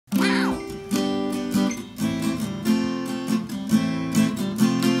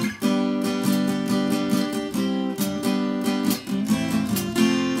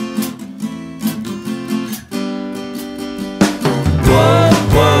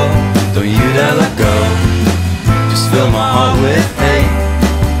Don't you dare let go. Just fill my heart with hate.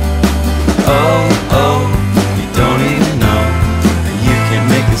 Oh, oh, you don't even know that you can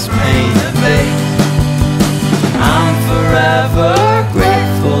make this pain abate. I'm forever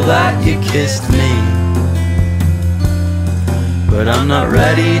grateful that you kissed me, but I'm not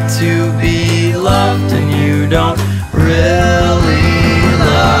ready to be loved, and you don't really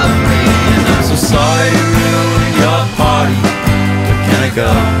love me. And I'm so sorry to ruin your party, but can I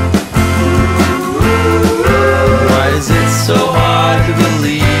go? Why is it so hard to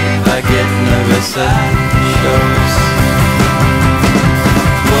believe I get nervous at shows?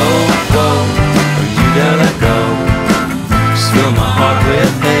 Whoa, whoa, don't you dare let go. Just fill my heart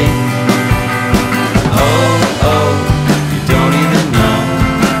with hate. Oh, oh, you don't even know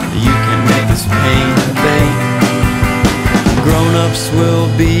that you can make this pain abate. Grown-ups will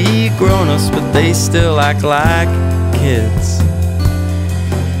be grown-ups, but they still act like kids.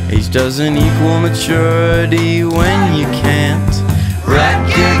 Age doesn't equal maturity when you can't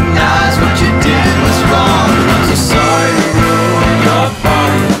recognize what you did was wrong. And I'm so sorry to ruin your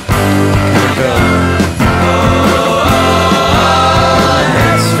party. Can I go? Oh,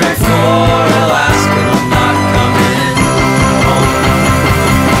 head straight for Alaska, I'm not coming home.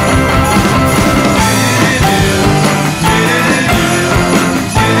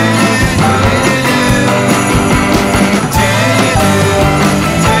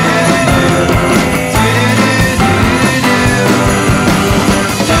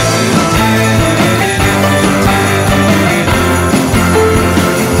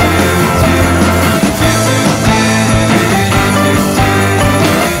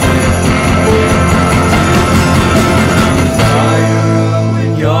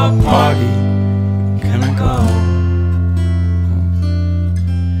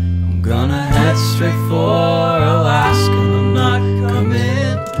 Straight for